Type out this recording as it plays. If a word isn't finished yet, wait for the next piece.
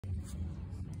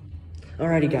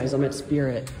Alrighty guys, I'm at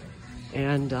Spirit.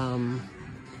 And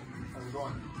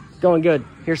going good.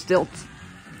 Here's Stilts.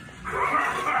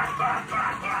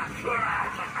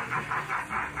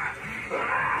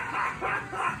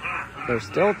 There's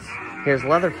Stilts. Here's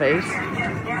Leatherface.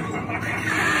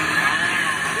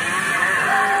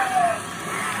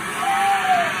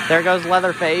 There goes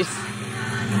Leatherface.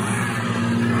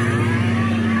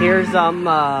 Here's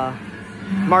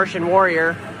Martian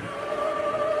Warrior.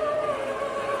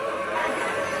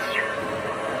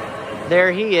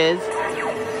 There he is.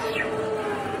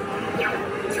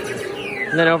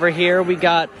 And then over here we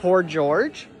got Poor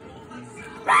George.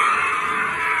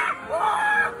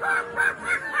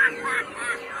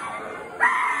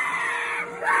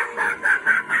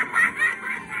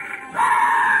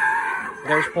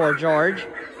 There's Poor George.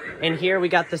 And here we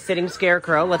got the sitting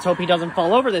scarecrow. Let's hope he doesn't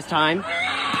fall over this time.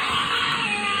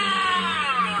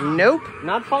 Nope,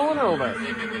 not falling over.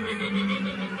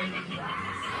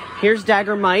 Here's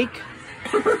Dagger Mike.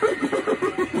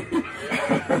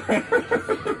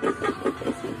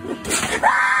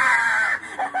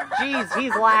 Jeez,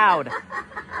 he's loud.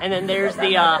 And then there's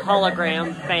the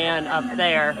hologram fan up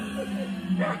there.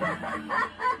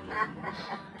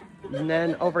 And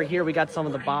then over here we got some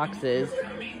of the boxes.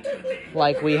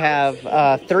 Like we have 3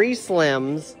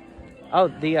 Slims. Oh,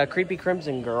 the Creepy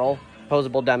Crimson Girl.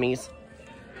 Posable dummies.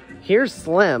 Here's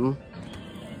Slim.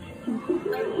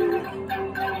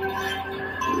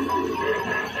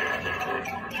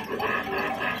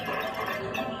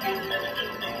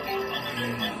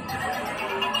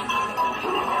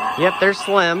 Yep, there's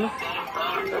Slim.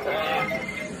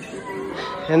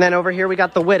 And then over here we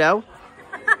got the Widow.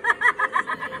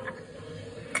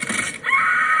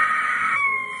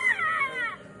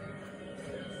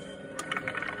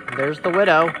 There's the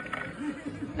Widow.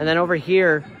 And then over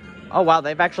here, oh wow,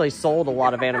 they've actually sold a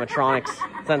lot of animatronics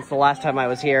since the last time I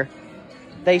was here.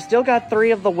 They still got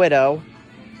 3 of the Widow,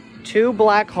 2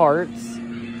 Black Hearts,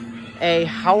 a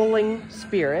Howling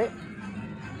Spirit,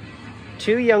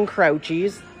 2 Young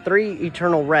Crouchies, 3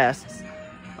 Eternal Rests,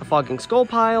 a Fogging Skull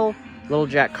Pile, Little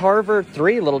Jack Carver,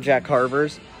 3 Little Jack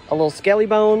Carvers, a Little Skelly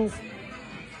Bones,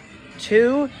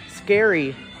 2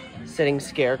 Scary Sitting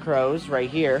Scarecrows right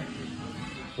here.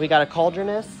 We got a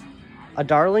Cauldroness, a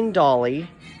Darling Dolly,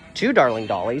 2 Darling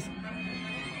Dollies,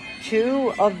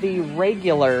 2 of the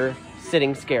regular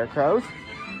Sitting Scarecrows.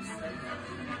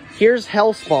 Here's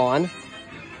Hellspawn.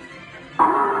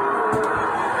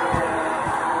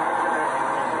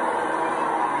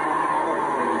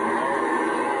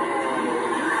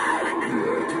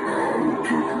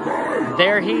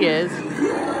 There he is.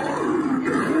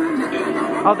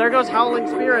 Oh, there goes Howling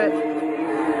Spirit.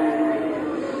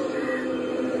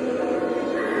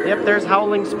 Yep, there's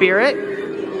Howling Spirit.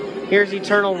 Here's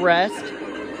Eternal Rest.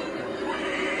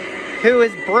 Who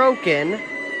is broken.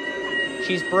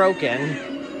 She's broken.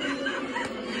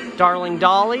 Darling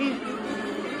Dolly.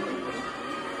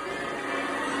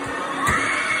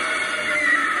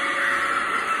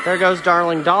 There goes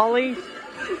Darling Dolly.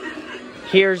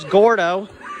 Here's Gordo.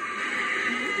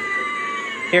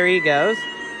 Here he goes.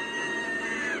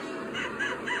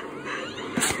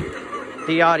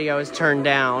 The audio is turned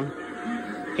down.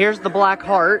 Here's the Black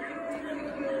Heart.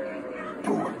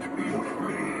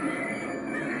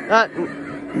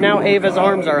 Now Ava's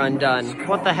arms are undone.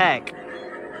 What the heck?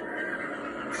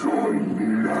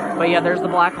 But yeah, there's the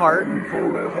Black Heart.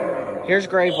 Here's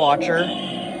Grave Watcher.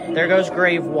 There goes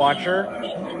Grave Watcher.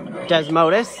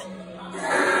 Desmodus.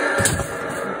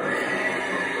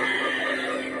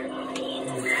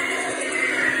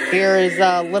 Here is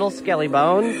Little Skelly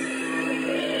Bones.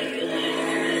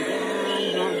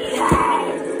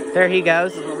 There he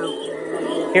goes.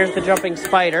 Here's the Jumping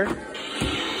Spider.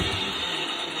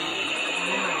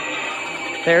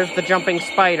 There's the Jumping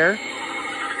Spider.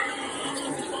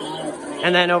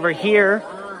 And then over here,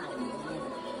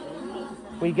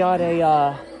 we got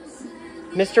a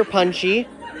Mr. Punchy,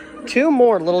 2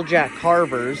 more Little Jack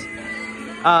Carvers,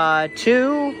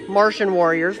 2 Martian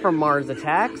Warriors from Mars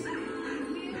Attacks,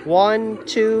 1,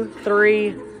 2,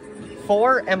 3,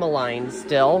 4 Emmeline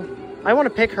still. I want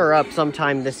to pick her up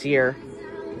sometime this year.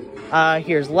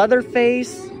 Here's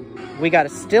Leatherface. We got a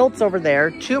Stilts over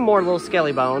there, 2 more Little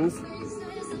Skelly Bones,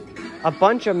 a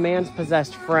bunch of Man's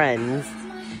Possessed Friends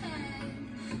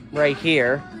right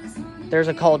here. There's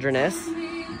a Cauldroness.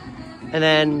 And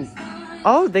then,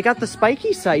 oh, they got the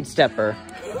Spiky Sidestepper.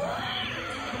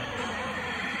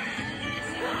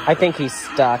 I think he's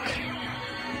stuck.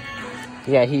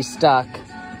 Yeah, he's stuck.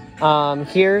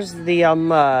 Here's the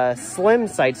Slim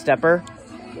Sidestepper.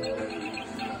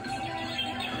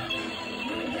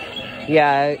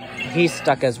 Yeah, he's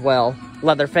stuck as well.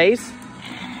 Leatherface.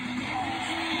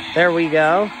 There we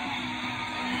go.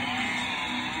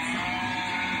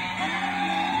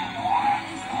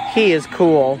 He is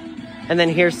cool. And then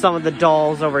here's some of the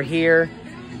dolls over here.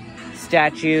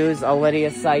 Statues, a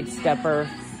Lydia Sidestepper.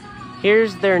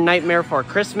 Here's their Nightmare Before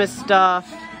Christmas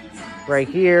stuff. Right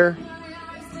here.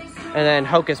 And then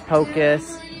Hocus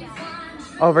Pocus.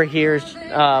 Over here's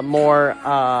more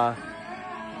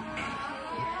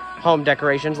home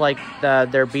decorations like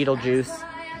their Beetlejuice.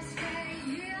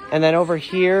 And then over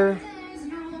here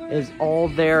is all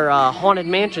their Haunted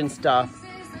Mansion stuff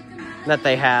that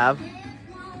they have.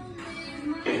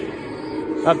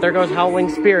 Oh, there goes Howling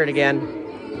Spirit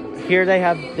again. Here they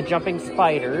have the Jumping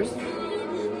Spiders.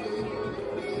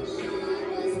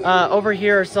 Over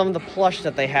here are some of the plush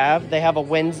that they have. They have a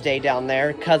Wednesday down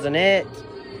there, Cousin It.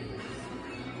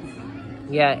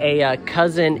 Yeah, a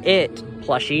Cousin It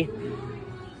plushie.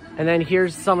 And then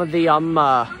here's some of the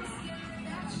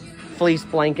fleece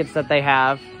blankets that they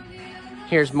have.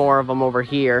 Here's more of them over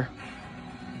here.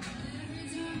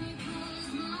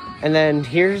 And then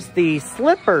here's the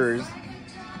slippers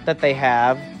that they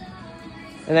have.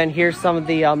 And then here's some of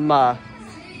the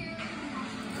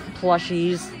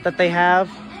plushies that they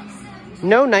have.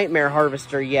 No Nightmare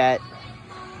Harvester yet.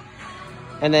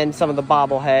 And then some of the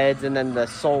bobbleheads, and then the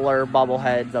solar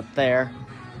bobbleheads up there.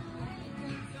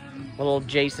 Little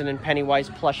Jason and Pennywise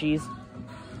plushies.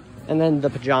 And then the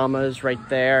pajamas right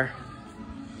there.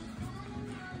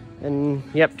 And,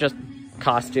 yep, just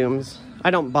costumes. I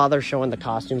don't bother showing the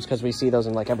costumes because we see those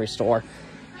in, like, every store.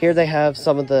 Here they have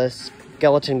some of the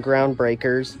skeleton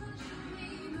groundbreakers.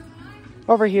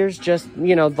 Over here's just,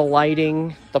 you know, the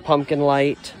lighting, the pumpkin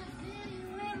light.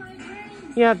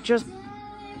 Yeah, just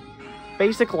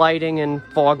basic lighting and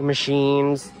fog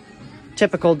machines.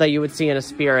 Typical that you would see in a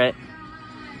Spirit.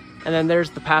 And then there's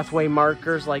the pathway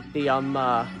markers, like the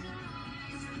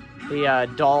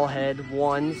doll head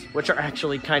ones, which are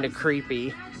actually kind of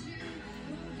creepy.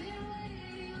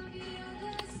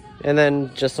 And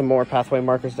then just some more pathway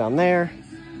markers down there.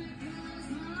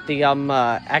 The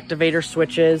activator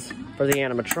switches for the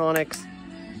animatronics.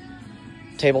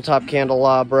 Tabletop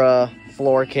candelabra,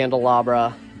 floor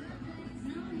candelabra.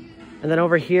 And then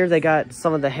over here they got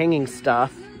some of the hanging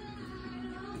stuff,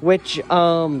 which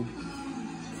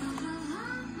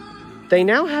they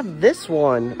now have this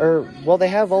one, or well, they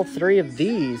have all three of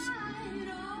these,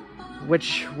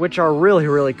 which are really,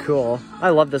 really cool. I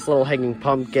love this little hanging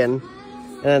pumpkin.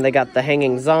 And then they got the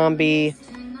hanging zombie,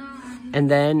 and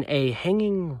then a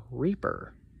hanging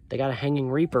reaper. They got a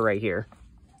hanging reaper right here.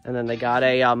 And then they got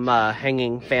a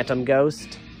hanging phantom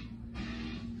ghost.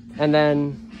 And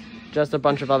then just a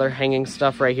bunch of other hanging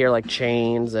stuff right here, like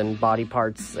chains and body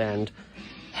parts and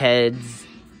heads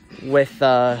with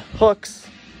hooks.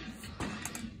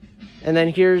 And then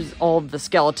here's all the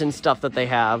skeleton stuff that they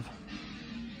have.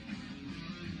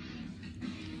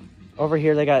 Over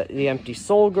here they got the empty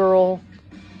soul girl,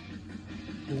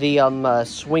 the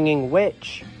swinging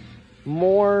witch,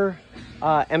 more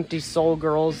empty soul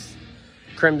girls,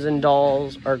 crimson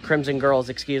girls,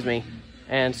 excuse me,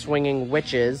 and swinging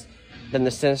witches. Then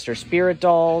the sinister spirit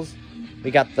dolls.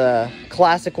 We got the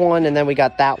classic one, and then we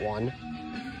got that one.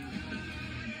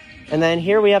 And then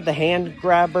here we have the hand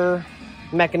grabber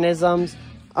mechanisms.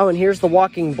 Oh, and here's the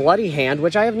walking bloody hand,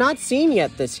 which I have not seen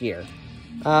yet this year.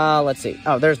 Let's see.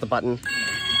 Oh, there's the button.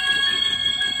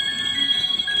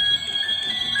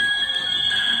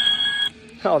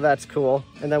 Oh, that's cool.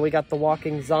 And then we got the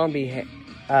walking zombie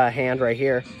hand right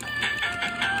here.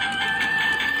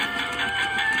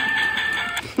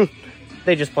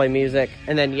 They just play music.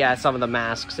 And then, yeah, some of the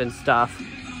masks and stuff.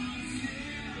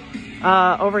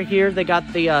 Over here, they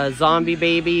got the zombie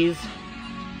babies.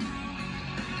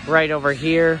 Right over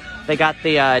here. They got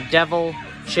the devil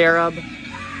cherub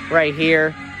right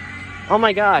here. Oh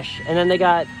my gosh. And then they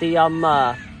got the,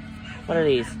 what are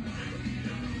these?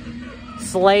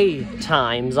 Slay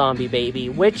Time zombie baby,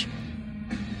 which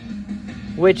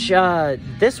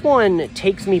this one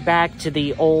takes me back to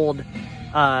the old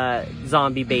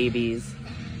zombie babies,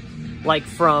 like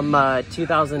from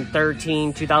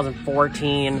 2013,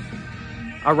 2014,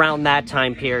 around that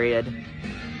time period.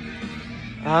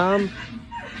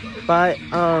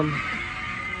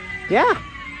 Yeah.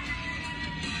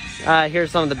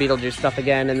 Here's some of the Beetlejuice stuff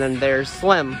again, and then there's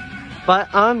Slim. But,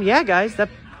 yeah, guys, that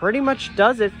pretty much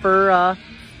does it for,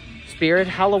 Spirit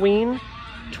Halloween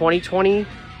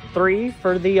 2023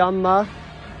 for the,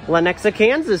 Lenexa,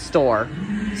 Kansas store.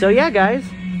 So, yeah, guys,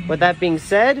 with that being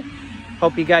said,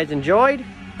 hope you guys enjoyed.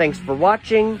 Thanks for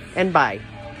watching, and bye.